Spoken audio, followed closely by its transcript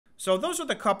So those are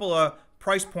the couple of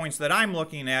price points that I'm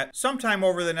looking at sometime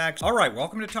over the next. All right,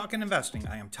 welcome to Talkin' Investing.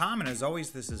 I am Tom, and as always,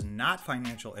 this is not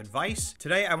financial advice.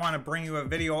 Today, I want to bring you a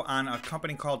video on a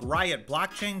company called RIOT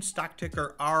Blockchain, stock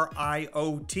ticker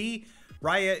RIOT.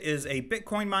 Riot is a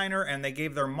Bitcoin miner, and they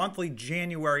gave their monthly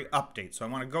January update. So I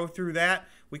want to go through that.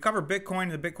 We cover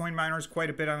Bitcoin and the Bitcoin miners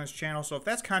quite a bit on this channel. So if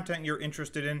that's content you're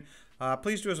interested in,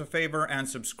 please do us a favor and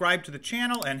subscribe to the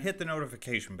channel and hit the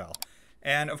notification bell.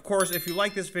 And of course, if you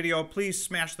like this video, please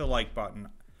smash the like button.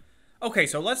 Okay,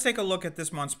 so let's take a look at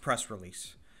this month's press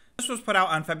release. This was put out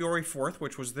on February 4th,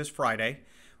 which was this Friday.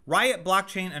 RIOT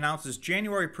Blockchain announces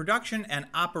January production and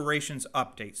operations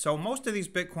update. So most of these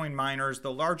Bitcoin miners,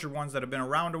 the larger ones that have been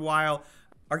around a while,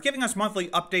 are giving us monthly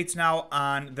updates now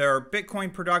on their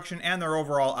Bitcoin production and their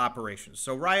overall operations.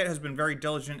 So Riot has been very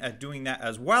diligent at doing that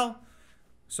as well.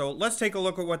 So let's take a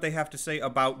look at what they have to say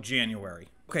about January.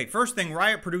 Okay, first thing,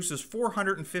 Riot produces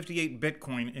 458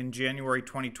 Bitcoin in January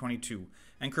 2022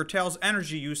 and curtails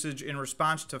energy usage in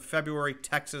response to February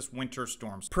Texas winter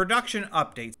storms. Production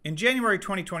updates. In January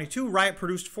 2022, Riot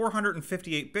produced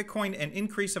 458 Bitcoin, an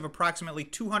increase of approximately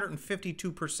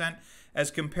 252%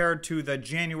 as compared to the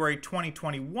January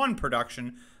 2021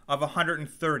 production of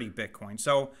 130 Bitcoin.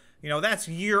 So, you know, that's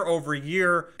year over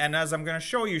year. And as I'm going to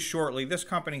show you shortly, this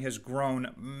company has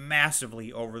grown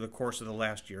massively over the course of the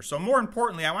last year. So more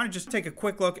importantly, I want to just take a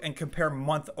quick look and compare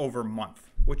month over month,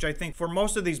 which I think for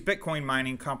most of these Bitcoin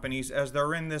mining companies, as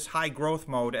they're in this high growth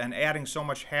mode and adding so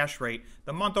much hash rate,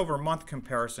 the month over month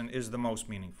comparison is the most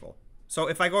meaningful. So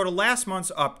if I go to last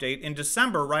month's update, in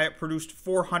December, Riot produced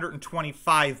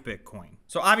 425 Bitcoin.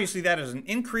 So obviously that is an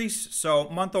increase. So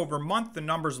month over month, the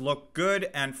numbers look good,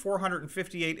 and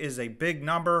 458 is a big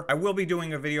number. I will be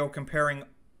doing a video comparing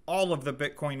all of the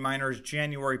Bitcoin miners'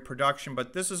 January production,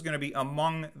 but this is going to be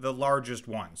among the largest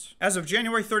ones. As of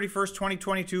January 31st,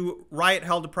 2022, Riot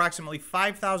held approximately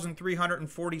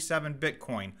 5,347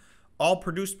 Bitcoin, all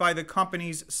produced by the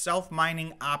company's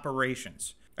self-mining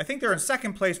operations. I think they're in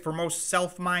second place for most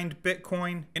self-mined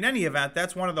Bitcoin. In any event,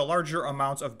 that's one of the larger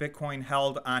amounts of Bitcoin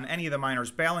held on any of the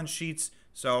miners' balance sheets,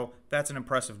 so that's an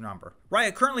impressive number.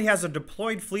 Riot currently has a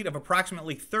deployed fleet of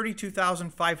approximately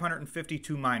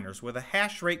 32,552 miners with a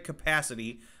hash rate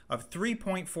capacity of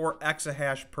 3.4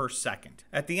 exahash per second.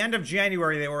 At the end of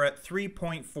January, they were at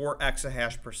 3.4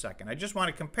 exahash per second. I just want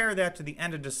to compare that to the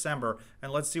end of December,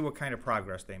 and let's see what kind of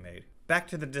progress they made. Back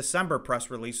to the December press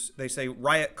release, they say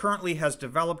Riot currently has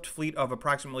developed fleet of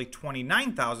approximately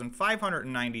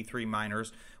 29,593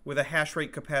 miners with a hash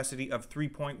rate capacity of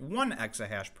 3.1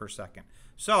 exahash per second.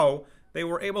 So they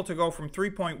were able to go from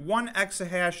 3.1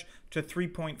 exahash to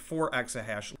 3.4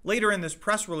 exahash. Later in this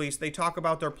press release, they talk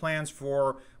about their plans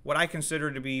for what I consider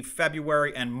to be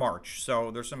February and March.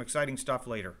 So there's some exciting stuff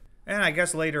later. And I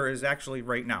guess later is actually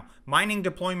right now. Mining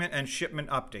deployment and shipment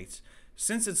updates.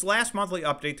 Since its last monthly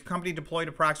update, the company deployed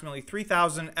approximately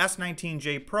 3,000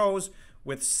 S19j Pros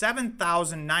with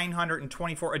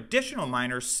 7,924 additional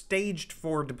miners staged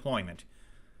for deployment.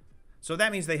 So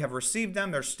that means they have received them,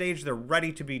 they're staged, they're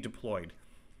ready to be deployed.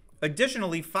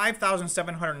 Additionally,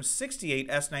 5,768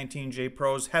 S19j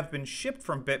Pros have been shipped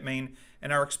from Bitmain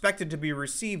and are expected to be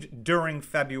received during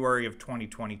February of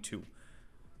 2022.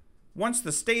 Once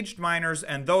the staged miners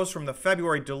and those from the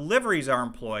February deliveries are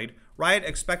employed, Riot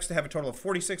expects to have a total of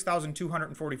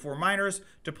 46,244 miners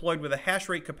deployed with a hash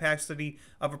rate capacity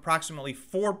of approximately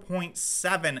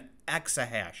 4.7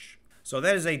 exahash. So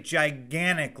that is a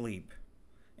gigantic leap.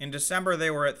 In December,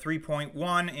 they were at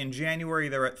 3.1. In January,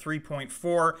 they're at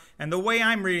 3.4. And the way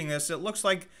I'm reading this, it looks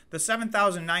like the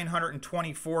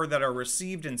 7,924 that are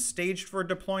received and staged for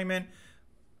deployment,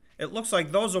 it looks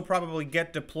like those will probably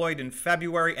get deployed in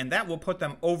February, and that will put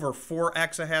them over 4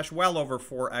 exahash, well over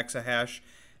 4 exahash.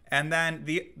 And then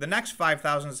the next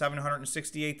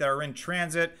 5,768 that are in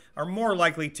transit are more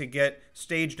likely to get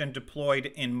staged and deployed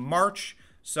in March.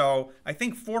 So I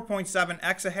think 4.7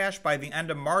 exahash by the end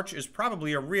of March is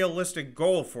probably a realistic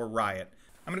goal for Riot.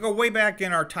 I'm going to go way back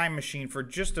in our time machine for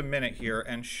just a minute here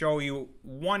and show you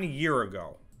 1 year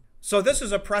ago. So this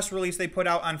is a press release they put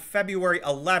out on February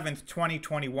 11th,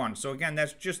 2021. So again,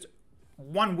 that's just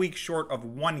 1 week short of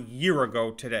 1 year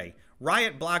ago today.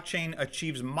 Riot Blockchain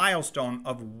achieves milestone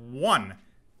of 1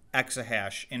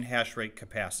 exahash in hash rate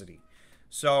capacity.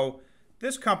 So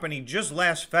this company just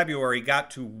last February got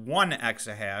to 1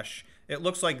 exahash. It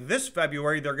looks like this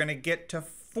February they're going to get to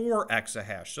 4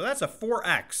 exahash. So that's a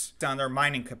 4x on their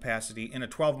mining capacity in a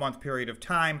 12-month period of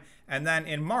time. And then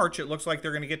in March, it looks like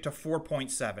they're going to get to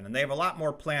 4.7. And they have a lot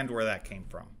more planned where that came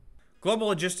from. Global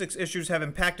logistics issues have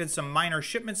impacted some minor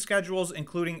shipment schedules,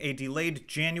 including a delayed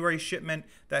January shipment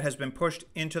that has been pushed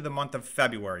into the month of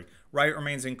February. Riot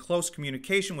remains in close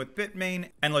communication with Bitmain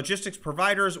and logistics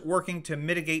providers, working to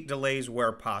mitigate delays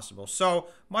where possible. So,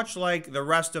 much like the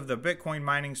rest of the Bitcoin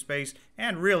mining space,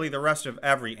 and really the rest of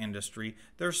every industry,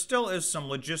 there still is some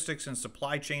logistics and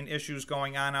supply chain issues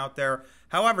going on out there.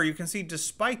 However, you can see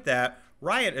despite that,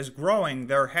 Riot is growing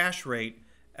their hash rate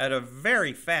at a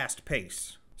very fast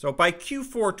pace. So by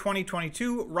Q4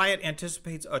 2022, Riot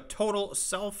anticipates a total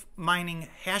self-mining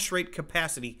hash rate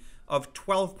capacity of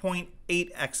 12.8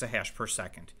 exahash per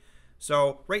second.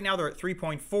 So right now they're at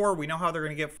 3.4. We know how they're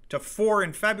going to get to 4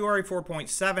 in February,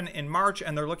 4.7 in March,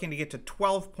 and they're looking to get to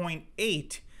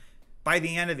 12.8 by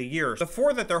the end of the year. The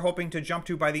 4 that they're hoping to jump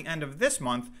to by the end of this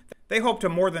month, they hope to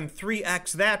more than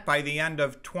 3x that by the end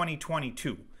of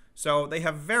 2022. So they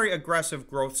have very aggressive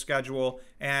growth schedule,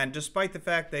 and despite the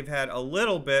fact they've had a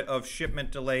little bit of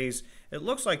shipment delays, it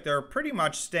looks like they're pretty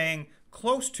much staying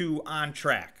close to on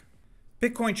track.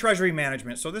 Bitcoin Treasury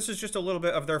Management. So this is just a little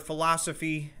bit of their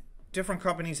philosophy. Different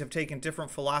companies have taken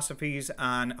different philosophies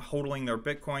on hodling their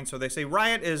Bitcoin. So they say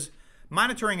Riot is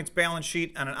monitoring its balance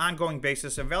sheet on an ongoing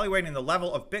basis, evaluating the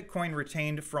level of Bitcoin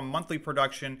retained from monthly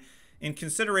production in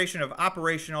consideration of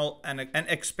operational and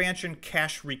expansion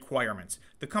cash requirements.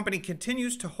 The company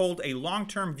continues to hold a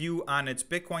long-term view on its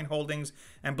Bitcoin holdings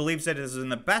and believes that it is in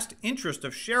the best interest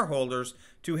of shareholders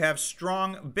to have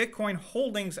strong Bitcoin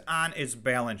holdings on its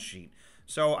balance sheet.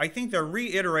 So I think they're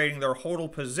reiterating their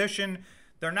hodl position.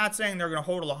 They're not saying they're going to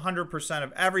hodl 100%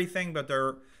 of everything,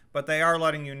 but they are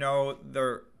letting you know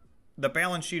the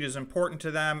balance sheet is important to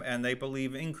them, and they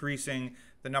believe increasing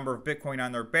the number of Bitcoin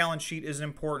on their balance sheet is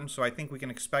important. So I think we can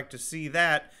expect to see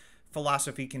that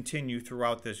philosophy continue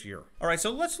throughout this year. All right, so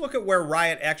let's look at where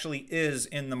Riot actually is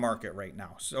in the market right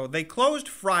now. So they closed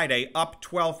Friday up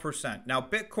 12%. Now,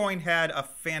 Bitcoin had a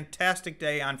fantastic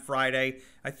day on Friday.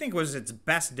 I think it was its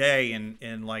best day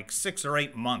in like 6 or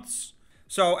 8 months.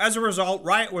 So as a result,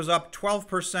 Riot was up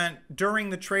 12%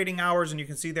 during the trading hours, and you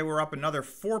can see they were up another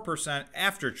 4%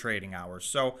 after trading hours.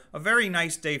 So a very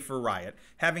nice day for Riot.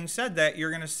 Having said that, you're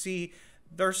going to see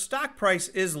their stock price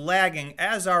is lagging,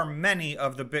 as are many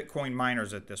of the Bitcoin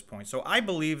miners at this point. So I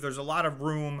believe there's a lot of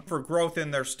room for growth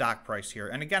in their stock price here.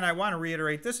 And again, I want to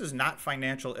reiterate, this is not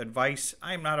financial advice.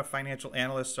 I am not a financial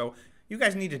analyst, so you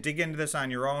guys need to dig into this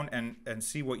on your own and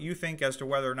see what you think as to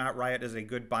whether or not Riot is a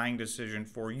good buying decision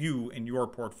for you in your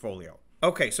portfolio.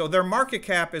 Okay, so their market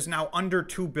cap is now under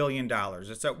 $2 billion.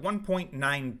 It's at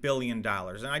 $1.9 billion.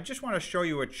 And I just want to show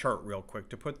you a chart real quick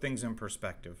to put things in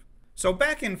perspective. So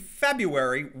back in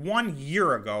February, 1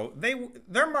 year ago,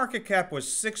 their market cap was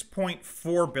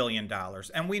 $6.4 billion.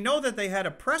 And we know that they had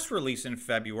a press release in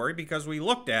February, because we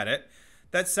looked at it,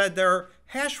 that said their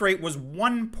hash rate was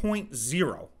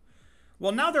 1.0.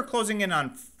 Well, now they're closing in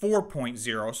on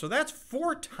 4.0, so that's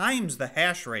 4 times the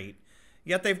hash rate.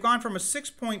 Yet they've gone from a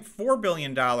 $6.4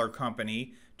 billion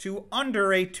company to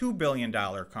under a $2 billion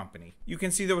company. You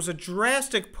can see there was a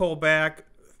drastic pullback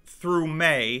through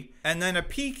May, and then a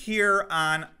peak here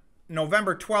on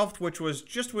November 12th, which was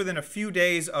just within a few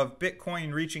days of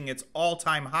Bitcoin reaching its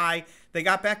all-time high. They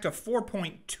got back to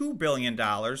 $4.2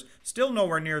 billion, still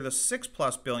nowhere near the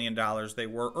 $6+ billion they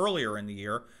were earlier in the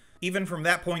year. Even from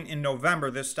that point in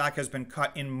November, this stock has been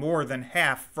cut in more than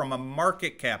half from a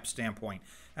market cap standpoint.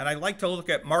 And I like to look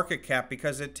at market cap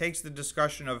because it takes the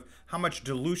discussion of how much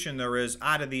dilution there is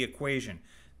out of the equation.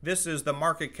 This is the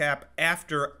market cap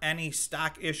after any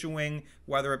stock issuing,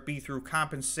 whether it be through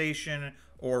compensation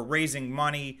or raising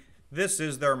money. This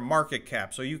is their market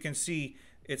cap. So you can see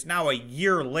it's now a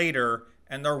year later,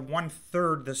 and they're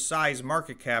 1/3 the size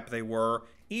market cap they were,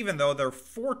 even though they're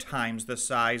 4 times the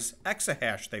size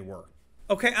exahash they were.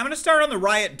 Okay, I'm going to start on the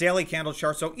Riot daily candle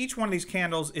chart. So each one of these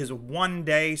candles is 1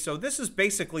 day. So this is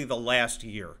basically the last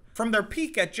year. From their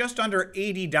peak at just under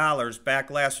 $80 back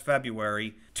last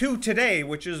February to today,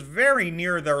 which is very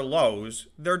near their lows,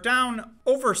 they're down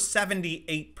over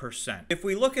 78%. If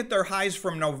we look at their highs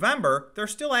from November, they're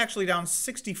still actually down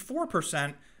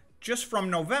 64% just from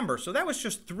November. So that was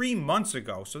just 3 months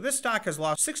ago. So this stock has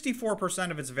lost 64%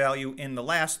 of its value in the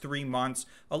last 3 months.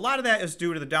 A lot of that is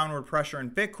due to the downward pressure in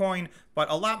Bitcoin, but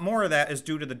a lot more of that is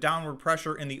due to the downward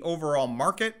pressure in the overall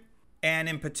market, and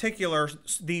in particular,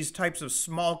 these types of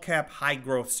small cap, high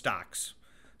growth stocks.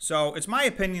 So it's my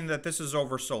opinion that this is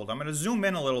oversold. I'm going to zoom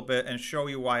in a little bit and show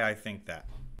you why I think that.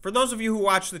 For those of you who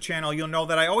watch the channel, you'll know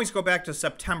that I always go back to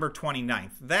September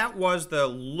 29th. That was the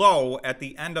low at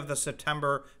the end of the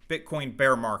September Bitcoin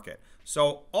bear market.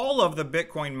 So all of the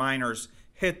Bitcoin miners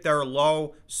hit their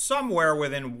low somewhere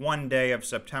within 1 day of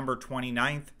September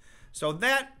 29th. So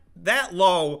that That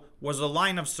low was a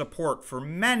line of support for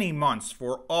many months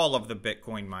for all of the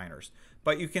Bitcoin miners.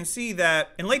 But you can see that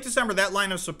in late December, that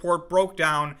line of support broke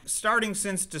down. Starting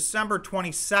since December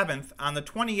 27th, on the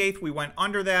 28th, we went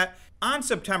under that. On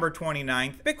September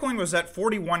 29th, Bitcoin was at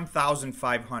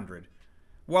 41,500.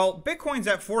 Well, Bitcoin's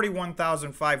at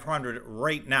 41,500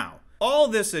 right now. All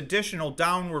this additional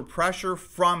downward pressure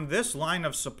from this line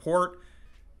of support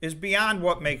is beyond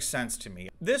what makes sense to me.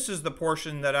 This is the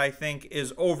portion that I think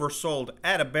is oversold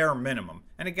at a bare minimum.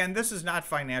 And again, this is not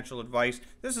financial advice.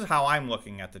 This is how I'm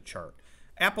looking at the chart.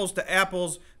 Apples to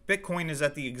apples, Bitcoin is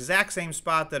at the exact same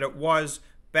spot that it was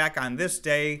back on this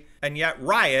day, and yet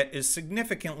Riot is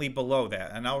significantly below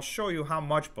that, and I'll show you how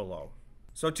much below.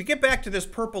 So to get back to this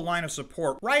purple line of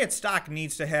support, Riot stock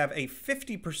needs to have a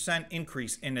 50%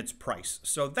 increase in its price.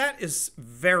 So that is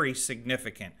very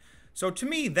significant. So to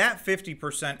me, that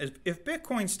 50% is, if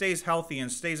Bitcoin stays healthy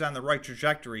and stays on the right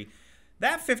trajectory,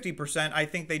 that 50% I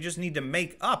think they just need to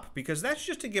make up, because that's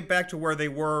just to get back to where they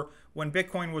were when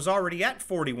Bitcoin was already at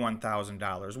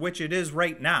 $41,000, which it is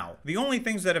right now. The only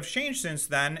things that have changed since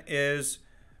then is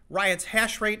Riot's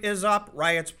hash rate is up,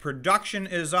 Riot's production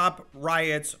is up,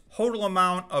 Riot's total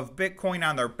amount of Bitcoin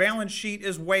on their balance sheet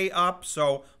is way up.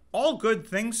 So all good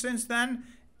things since then,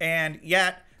 and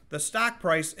yet the stock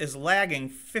price is lagging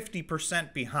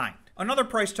 50% behind. Another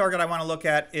price target I want to look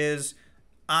at is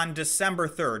on December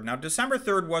 3rd. Now, December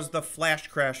 3rd was the flash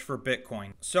crash for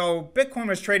Bitcoin. So Bitcoin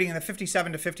was trading in the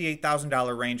 $57,000 to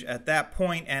 $58,000 range at that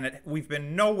point, and we've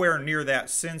been nowhere near that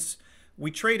since. We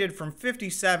traded from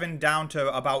 57 down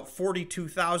to about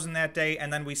 42,000 that day,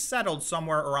 and then we settled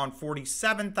somewhere around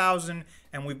 47,000,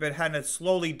 and we've been headed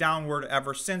slowly downward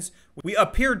ever since. We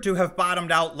appeared to have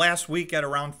bottomed out last week at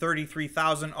around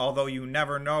 33,000, although you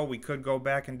never know. We could go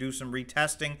back and do some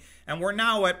retesting, and we're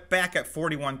now back at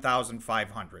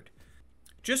 41,500.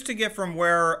 Just to get from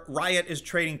where Riot is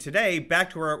trading today back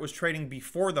to where it was trading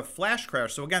before the flash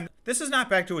crash. So again, this is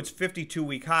not back to its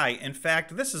 52-week high. In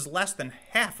fact, this is less than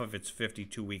half of its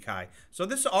 52-week high. So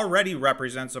this already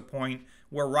represents a point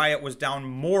where Riot was down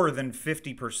more than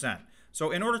 50%.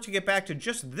 So in order to get back to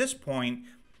just this point,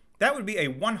 that would be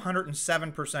a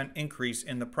 107% increase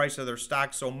in the price of their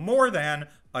stock, so more than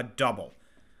a double.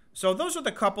 So those are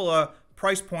the couple of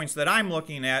price points that I'm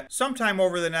looking at sometime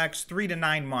over the next 3 to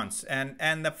 9 months.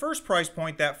 And the first price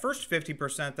point, that first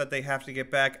 50% that they have to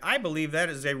get back, I believe that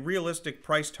is a realistic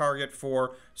price target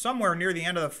for somewhere near the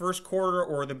end of the first quarter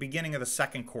or the beginning of the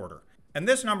second quarter. And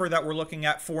this number that we're looking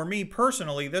at, for me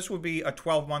personally, this would be a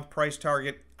 12-month price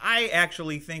target. I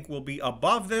actually think will be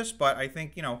above this, but I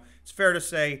think, it's fair to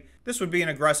say this would be an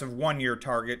aggressive 1-year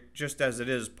target, just as it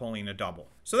is pulling a double.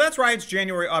 So that's Riot's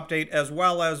January update, as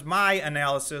well as my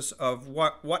analysis of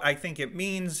what I think it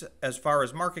means as far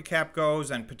as market cap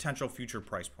goes and potential future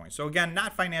price points. So again,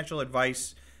 not financial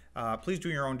advice. Please do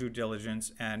your own due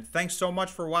diligence. And thanks so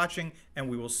much for watching, and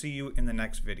we will see you in the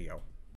next video.